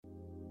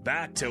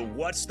Back to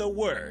What's the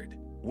Word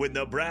with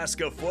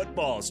Nebraska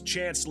football's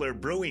Chancellor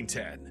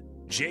Brewington,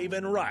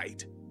 Javen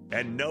Wright,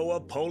 and Noah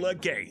Pola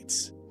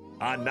Gates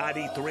on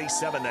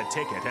 93.7 The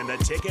Ticket and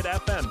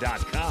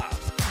theticketfm.com.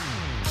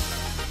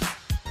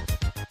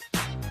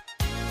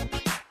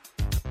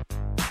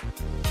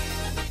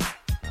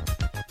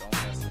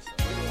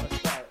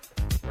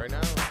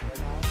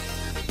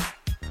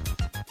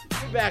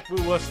 Back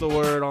with What's the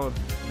Word on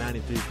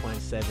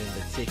 93.7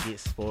 The Ticket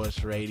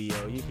Sports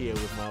Radio. You here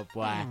with my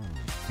boy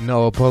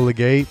Noah Pola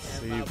Gates.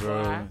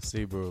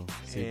 See, bro.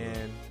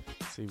 And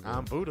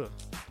I'm Buddha.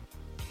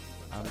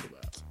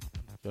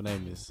 Your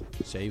name is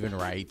Javen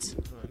Wright.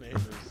 My name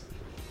is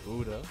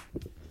Buddha.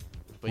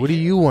 But What do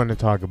you want to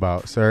talk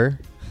about, sir?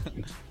 A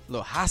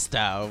little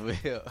hostile over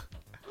here.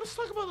 Let's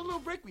talk about the little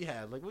break we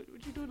had. Like, what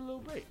you do in the little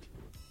break?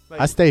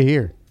 Like, I stay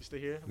here. You stay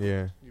here?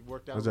 Yeah. You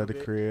worked out I was a at the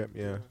little bit? crib,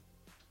 yeah.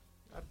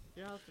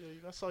 I feel you.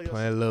 I saw you.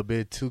 Playing a little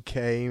bit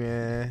 2K,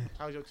 man.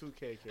 How was your 2K?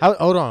 Kid?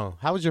 Hold on.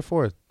 How was your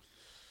fourth?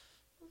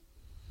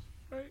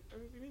 Right. I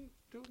mean, we didn't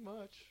do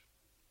much.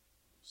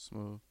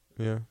 Smooth.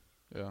 Yeah.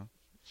 Yeah.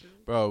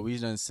 Bro, we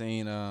done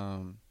seen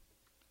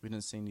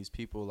these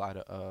people light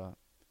a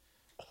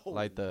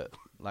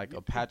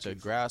a patch of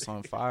grass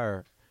on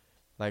fire,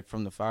 like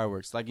from the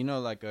fireworks. Like, you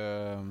know, like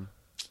the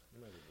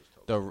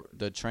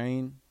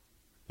train.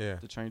 Yeah.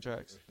 The train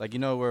tracks. Like, you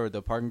know where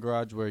the parking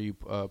garage where you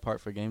park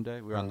for game day?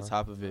 We were on the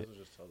top of it.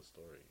 Just tell the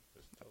story.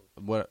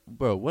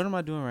 What am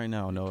I doing right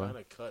now, Noah? Kind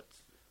of cut.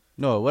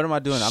 No, what am I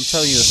doing? I'm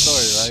telling you a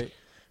story, right?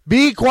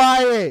 Be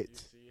quiet. You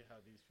see how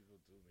these people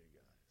do me,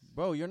 guys.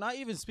 Bro, you're not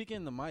even speaking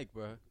in the mic,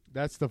 bro.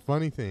 That's the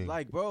funny thing.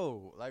 Like,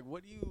 bro, like,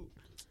 what do you...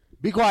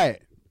 Be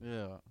quiet.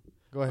 Yeah.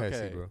 Go ahead,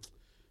 Okay. C, bro.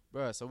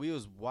 Bro, so we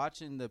was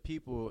watching the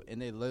people,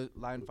 and they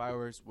lighting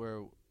fireworks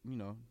where, you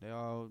know, they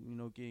all, you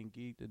know, getting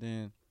geeked, and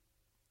then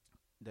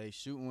they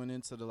shoot one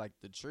into the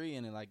tree,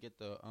 and then, like, get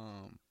the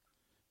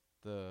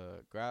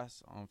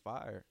grass on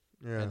fire.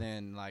 Yeah. And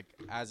then, like,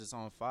 as it's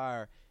on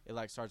fire, it,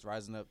 like, starts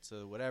rising up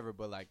to whatever,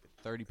 but, like,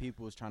 30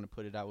 people was trying to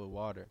put it out with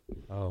water.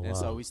 Oh, And wow.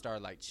 so we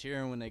started, like,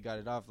 cheering when they got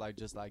it off, like,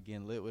 just, like,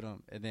 getting lit with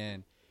them. And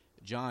then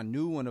John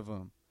knew one of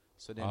them.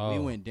 So then we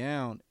went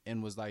down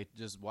and was, like,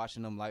 just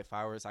watching them light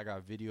fireworks. I got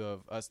a video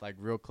of us, like,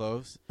 real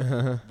close.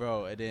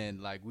 Bro, and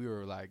then, like, we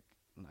were, like,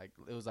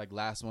 it was, like,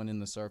 last one in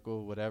the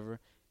circle, whatever.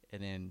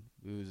 And then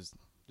we was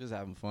just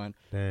having fun.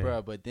 Dang.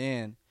 Bro, but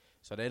then,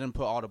 so they didn't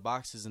put all the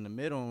boxes in the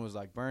middle and was,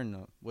 like, burning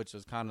them, which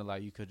was kind of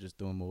like you could just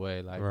throw them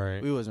away. Like,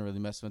 Right. we wasn't really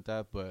messing with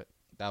that, but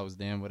that was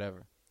them,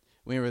 whatever.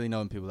 We ain't really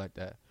knowing people like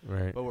that.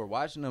 Right. But we're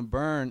watching them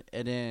burn,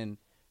 and then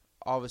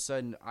all of a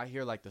sudden I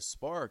hear, like, the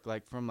spark,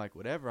 like, from, like,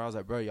 whatever. I was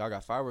like, bro, y'all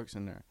got fireworks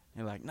in there.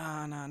 And like,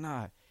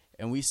 nah.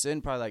 And we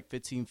sitting probably, like,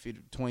 15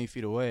 feet, 20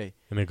 feet away.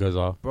 And it goes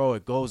off. Bro,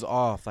 it goes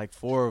off, like,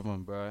 4 of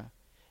them, bro.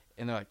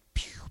 And they're like,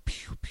 pew,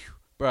 pew, pew.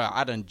 Bro,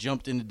 I done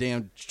jumped in the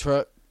damn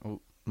truck.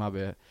 Oh, my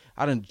bad.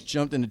 I done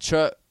jumped in the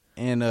truck,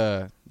 and,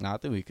 I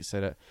think we could say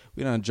that.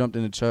 We done jumped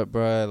in the truck,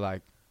 bro,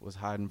 like, was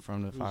hiding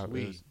from the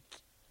fireworks.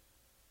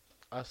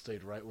 I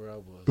stayed right where I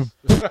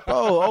was.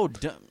 Oh,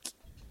 dumb.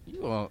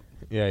 You won't.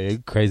 Yeah, you're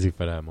crazy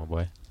for that, my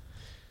boy.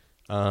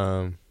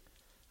 I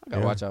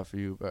gotta Yeah. watch out for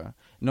you, bro.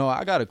 No,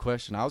 I got a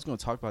question. I was gonna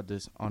talk about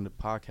this on the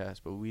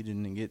podcast, but we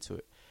didn't get to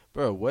it.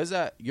 Bro,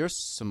 you're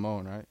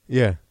Simone, right?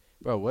 Yeah.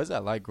 Bro, what's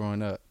that like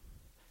growing up?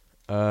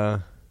 Uh,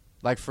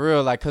 Like, for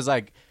real, like, cause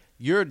like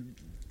you're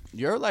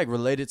like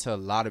related to a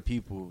lot of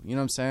people. You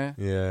know what I'm saying?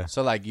 yeah.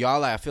 So like y'all,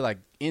 like, I feel like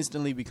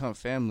instantly become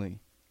family,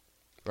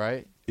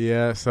 right?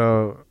 Yeah,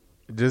 so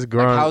just Like,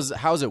 growing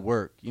how's it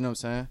work? You know what I'm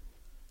saying?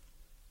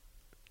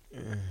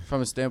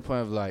 From a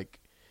standpoint of like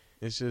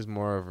it's just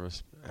more of a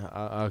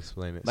I'll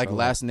explain it. like So,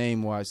 last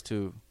name wise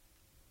too.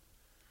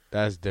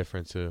 that's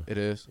different too. It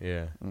is.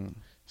 Yeah. Mm.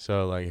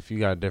 So like if you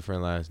got a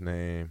different last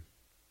name,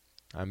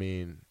 I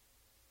mean,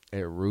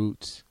 it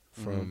roots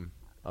from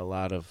a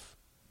lot of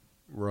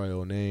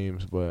royal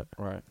names, but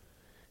Right.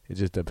 it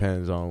just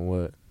depends on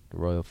what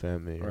royal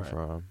family you're Right.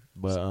 from.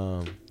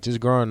 But just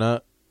growing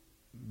up,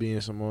 being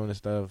Samoan and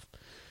stuff,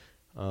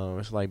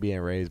 it's like being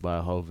raised by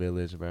a whole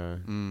village,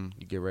 man. Mm.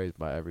 You get raised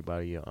by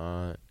everybody, your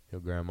aunt, your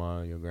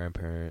grandma, your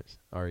grandparents,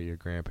 or your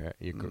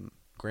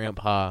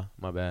grandpa,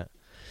 my bad.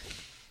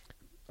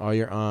 All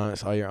your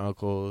aunts, all your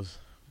uncles,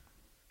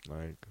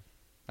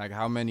 Like,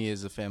 how many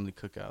is a family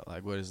cookout?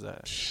 Like, what is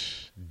that?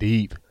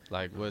 deep,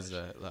 Like, what is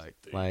that? like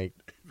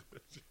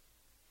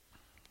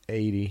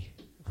 80,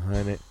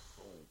 100.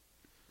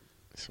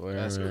 Swear,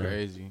 That's man.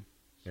 crazy.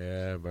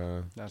 Yeah,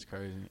 bro. That's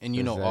crazy. And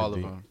you know That's all of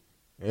deep. them.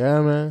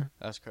 Yeah, man.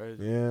 That's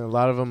crazy. Yeah, a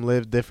lot of them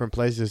live different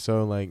places,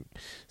 so like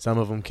some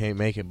of them can't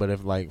make it. But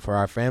if like for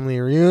our family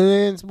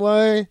reunions,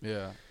 boy,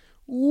 Yeah.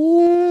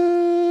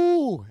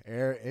 ooh,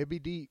 it'd be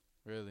deep.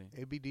 Really.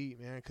 It'd be deep,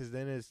 man. Because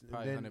then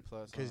Probably 100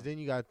 plus. because then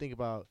you gotta think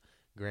about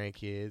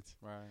grandkids.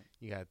 Right.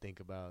 You gotta think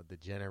about the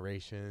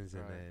generations,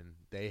 and Right. then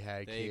they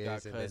had They kids,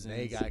 got and then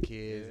they cousins. got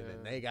kids, and then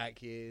Yeah. they got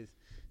kids.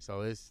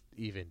 So it's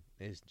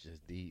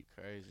just deep.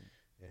 Crazy.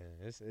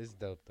 Yeah, it's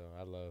dope though.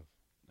 I love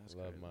That's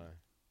love crazy. my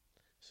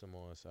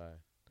Samoan side.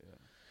 Yeah.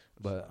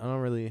 But I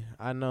don't really.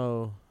 I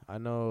know I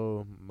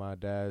know my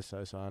dad's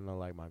side, so I know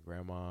like my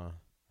grandma.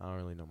 I don't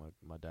really know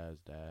my dad's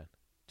dad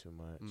too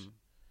much,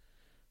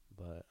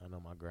 but I know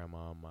my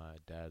grandma, my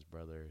dad's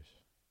brothers.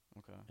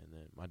 Okay. And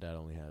then my dad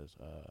only has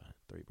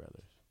 3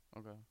 brothers.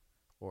 Okay.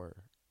 Or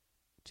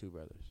 2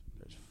 brothers.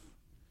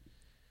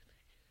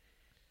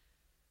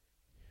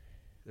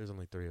 There's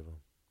only 3 of them.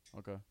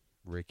 Okay.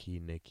 Ricky,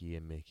 Nicky,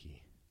 and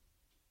Mickey.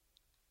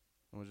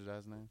 What was your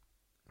dad's name?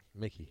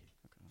 Mickey.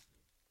 Okay.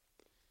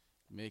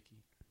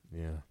 Mickey.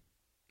 Yeah.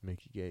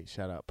 Mickey Gates.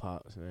 Shout out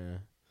Pops, man.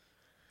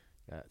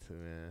 Got to,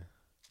 man.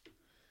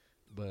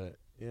 But,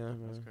 yeah, man.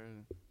 That's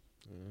crazy.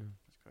 Yeah.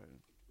 That's crazy.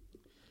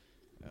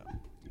 Yeah.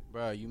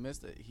 Bro, you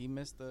missed it. He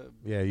missed the.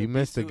 Yeah, the you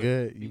missed a B2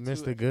 good. You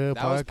missed a good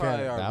That was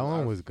probably podcast. our- That one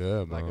our- was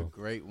good, man. Like a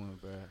great one,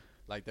 bro.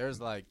 Like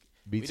there's like.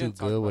 Be we too didn't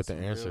talk good about with the some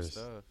real answers.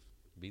 stuff.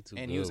 Be too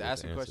And good he was with the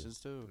asking answers. questions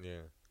too. Yeah.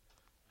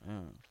 Yeah.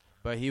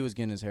 But he was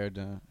getting his hair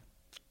done.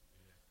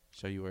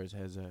 Show you where his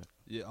head's at.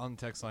 Yeah, on the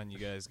text line, you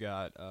guys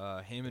got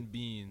Hammond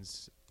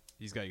Beans.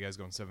 He's got you guys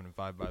going 7-5,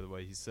 by the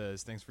way. He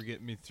says, "Thanks for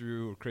getting me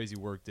through a crazy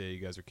work day. You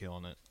guys are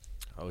killing it."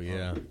 Oh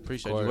yeah.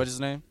 Appreciate you. What's his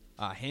name?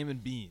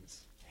 Hammond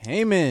Beans.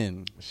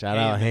 Heyman. Shout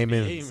out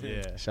Heyman.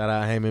 Yeah. Shout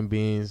out Heyman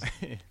Beans.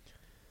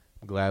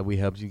 Glad we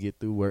helped you get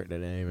through work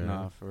today, man.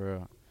 Nah, for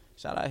real.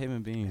 Shout out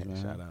Heyman Beans, man.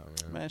 Shout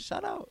out, man. Man,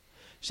 shout out.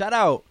 Shout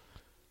out.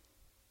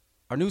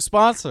 Our new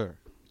sponsor.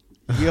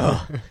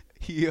 Yeah.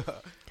 Yeah.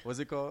 What's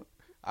it called?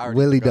 I already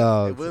Willie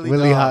forgot. Dogs.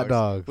 Willie Hot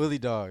Dogs. Willie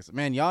Dogs.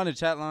 Man, y'all in the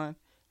chat line,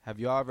 have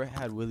y'all ever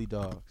had Willie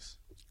Dogs?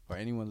 Or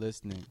anyone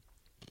listening?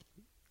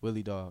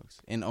 Willie Dogs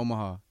in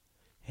Omaha.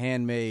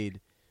 Handmade.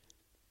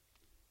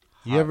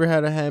 You ever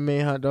had a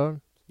handmade hot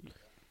dog?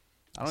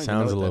 I don't Sounds a even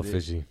know little what that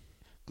is. fishy.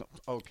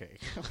 Okay.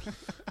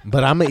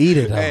 But I'm going to eat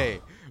it, though. Hey,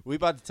 we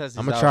about to test this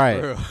I'm going out to try for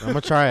it. real. I'm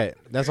going to try it.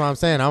 That's what I'm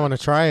saying. I want to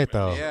try it,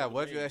 though. Yeah,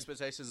 what if your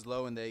expectations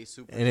low and they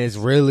super And it's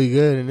really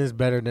good, and it's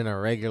better than a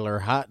regular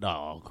hot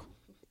dog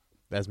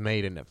that's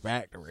made in the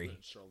factory.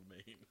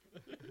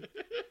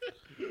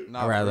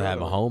 Nah, I'd rather for have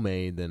a real.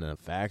 homemade than a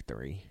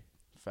factory.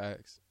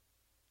 Facts.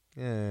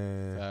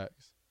 Yeah.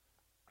 Facts.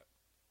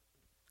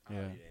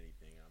 Yeah.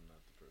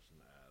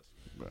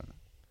 Bro.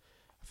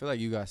 I feel like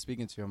you guys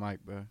speaking to your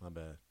mic, bro. My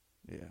bad.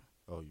 Yeah.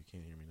 Oh, you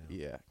can't hear me now.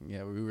 Yeah.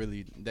 Yeah, we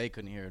really they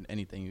couldn't hear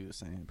anything you were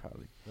saying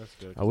probably. That's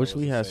good. I wish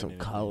we had some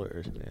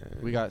colors, man.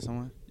 We got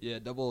someone? Yeah,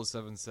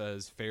 007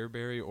 says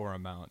Fairberry or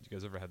Amount. You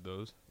guys ever had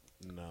those?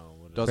 No.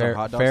 What is Those it? are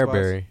hot dog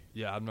Fairberry.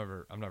 Yeah, I've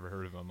never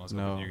heard of them. I was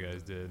No. hoping you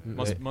guys did.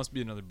 Mm. Must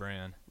be another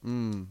brand.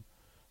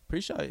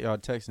 Appreciate y'all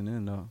texting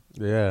in though.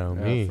 Yeah,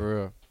 me. For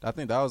real. I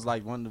think that was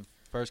like one of the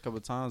first couple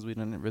of times we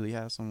didn't really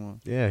have someone.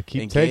 Yeah,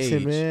 keep engaged.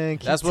 texting, man.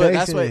 Keep That's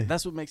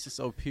texting. what makes it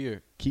so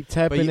pure. Keep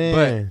tapping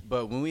in.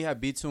 But when we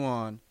had B2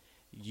 on,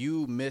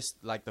 you missed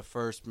like the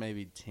first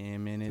maybe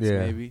 10 minutes, Yeah.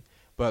 maybe.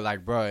 But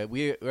like, bro,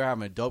 we were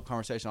having a dope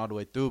conversation all the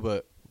way through.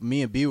 But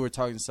me and B were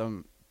talking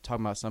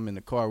about something in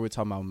the car. We were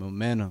talking about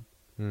momentum.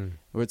 Mm.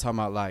 We were talking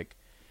about like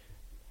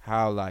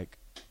how like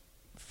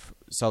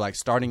so like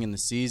starting in the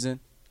season,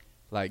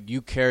 like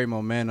you carry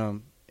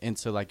momentum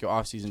into like your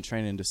off season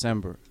training in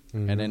December,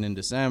 and then in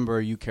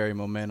December you carry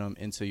momentum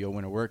into your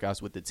winter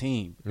workouts with the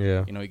team.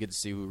 Yeah. You know, you get to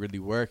see who really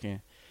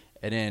working.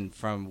 And then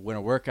from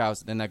winter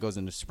workouts, then that goes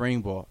into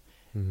spring ball.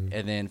 Mhm.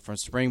 And then from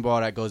spring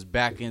ball, that goes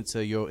back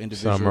into your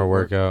individual Summer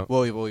workout.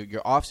 Well,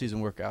 your off-season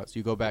workouts.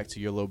 You go back to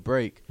your little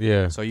break.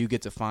 Yeah. So you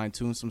get to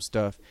fine-tune some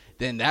stuff.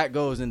 Then that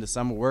goes into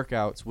summer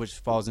workouts, which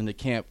falls into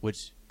camp,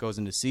 which goes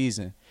into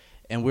season.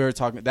 And we were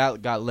talking,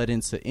 that got led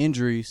into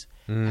injuries,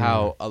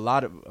 how a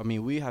lot of, I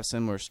mean, we have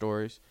similar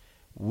stories.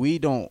 We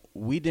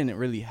didn't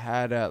really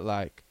have that,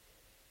 like,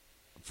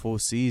 full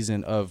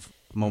season of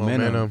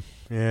momentum.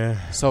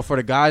 Yeah. So for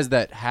the guys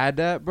that had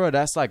that, bro,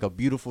 that's like a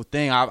beautiful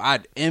thing.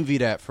 I'd envy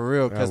that for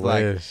real, because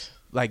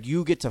like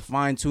you get to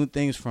fine tune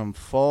things from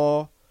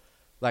fall,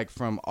 like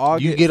from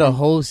August. You get a from-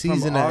 whole from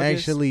season to August.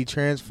 actually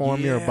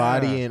transform your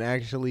body Yeah. and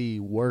actually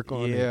work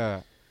on it.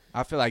 Yeah,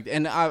 I feel like,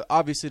 and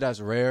obviously that's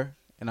rare,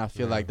 and I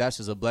feel Yeah. like that's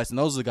just a blessing.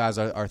 Those are the guys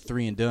are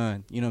 3 and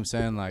done. You know what I'm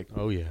saying? Like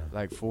Oh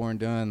yeah. 4 and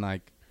done,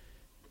 like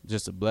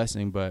just a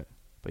blessing. But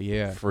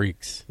yeah,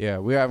 Freaks. yeah,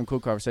 we're having a cool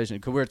conversation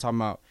because we're talking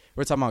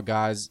about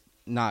guys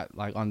not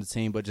like on the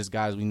team, but just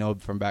guys we know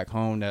from back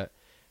home that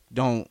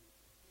don't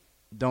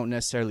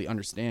necessarily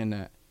understand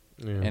that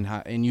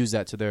Yeah. and use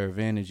that to their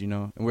advantage, you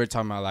know. And we're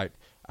talking about like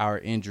our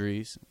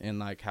injuries and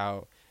like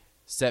how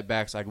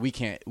setbacks, like we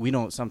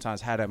don't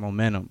sometimes have that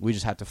momentum. We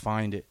just have to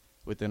find it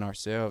within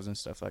ourselves and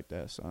stuff like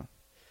that. So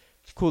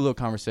cool little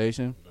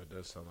conversation. That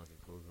does sound like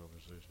a cool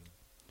conversation.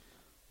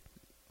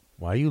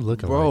 Why are you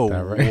looking Bro, like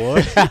that, right?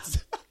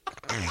 what?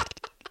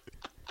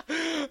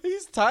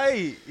 He's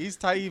tight.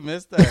 He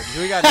missed that.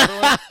 Do we got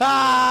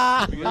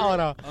another one? Hold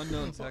on.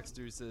 Unknown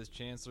texter says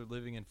Chancellor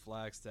living in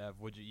Flagstaff.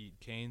 Would you eat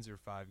Canes or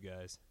Five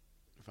Guys?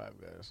 5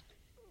 guys.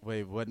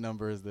 Wait, what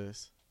number is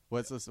this?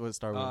 What's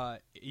start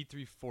with?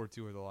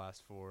 8342 are the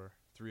last 4.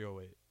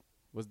 308.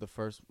 What's the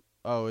first?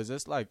 Oh, is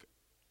this like,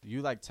 do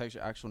you like text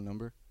your actual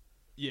number?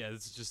 Yeah,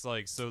 it's just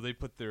like, so they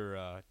put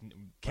their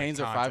Canes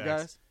or Five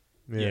contacts. Guys?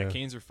 Yeah,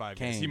 Canes are 5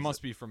 guys. He Canes.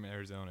 must be from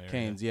Arizona area.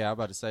 Canes, yeah, I'm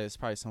about to say it's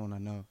probably someone I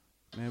know.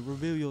 Man,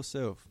 reveal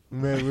yourself.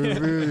 Man,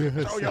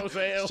 reveal. Show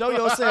yourself. Show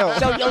yourself.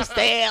 Show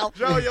yourself.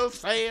 Show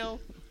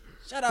yourself.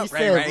 Shut up,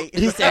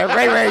 He said,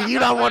 Ray, you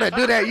don't want to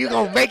do that. You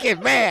gonna make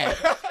it mad.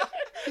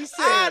 He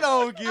said, I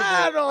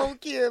don't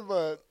give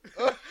a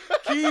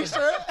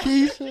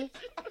Keisha.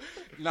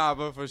 Nah,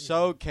 but for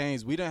sure,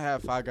 Canes, we didn't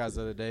have 5 guys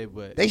the other day,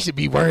 but They should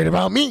be worried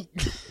about me.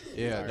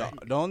 yeah,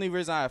 the only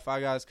reason I had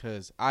 5 guys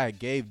because I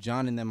gave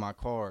John and them my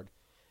card,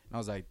 and I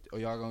was like, "Oh,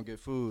 y'all gonna get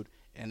food,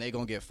 and they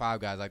gonna get 5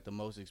 guys, like the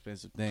most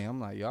expensive thing." I'm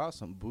like, "Y'all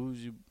some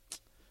bougie.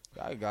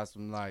 I got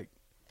some like,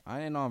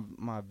 I ain't on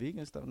my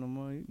vegan stuff no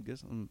more. You can get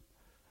some."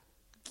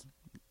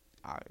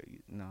 I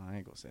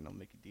ain't gonna say no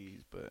Mickey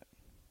D's, but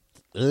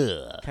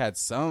Ugh. had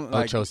some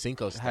like Ocho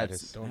Cinco had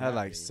status. had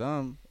like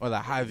some or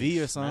like High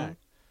V or something.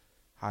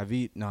 High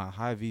V,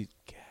 High V.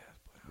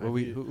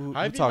 Who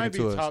Hy-Vee talking might be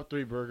to us? top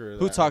 3 burger.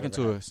 Who that talking I've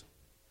to ever us?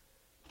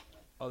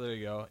 Oh, there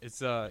you go.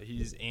 It's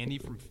he's Andy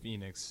from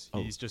Phoenix.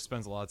 Oh. He just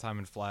spends a lot of time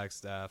in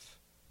Flagstaff,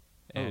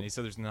 and Oh. he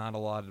said there's not a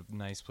lot of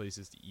nice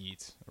places to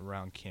eat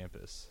around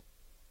campus.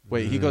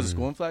 Wait, he goes to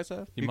school in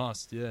Flagstaff? He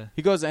must, yeah.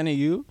 He goes to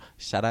NAU?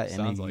 Shout out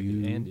Sounds NAU. like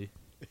it, Andy.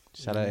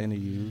 Shout out NAU.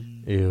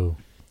 Ew.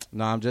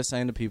 No, I'm just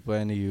saying to people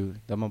at NAU.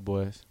 They're my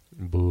boys.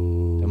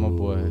 Boo. They're my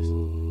boys.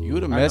 You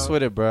would have messed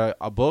with it, bro.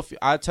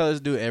 I tell this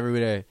dude every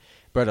day.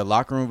 Bro, the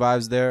locker room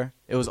vibes there.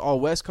 It was all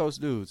West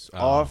Coast dudes.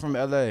 All from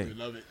LA. We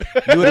love it.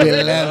 You would We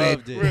have love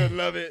loved We it.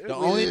 love it. The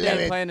only love thing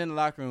it. playing in the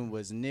locker room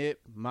was Nip,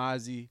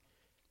 Mozzie,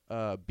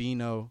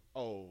 Bino.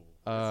 Oh.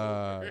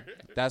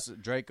 That's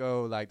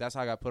Draco. Like, that's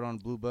how I got put on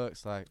Blue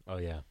Bucks. Like, Oh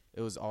yeah.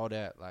 it was all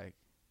that. Like,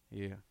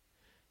 yeah.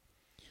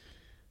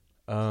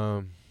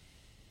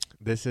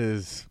 This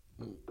is.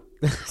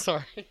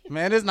 Sorry.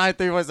 Man, this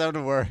 9317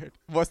 the word.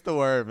 What's the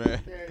word,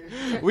 man?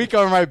 We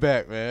come right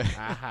back, man.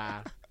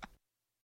 Aha.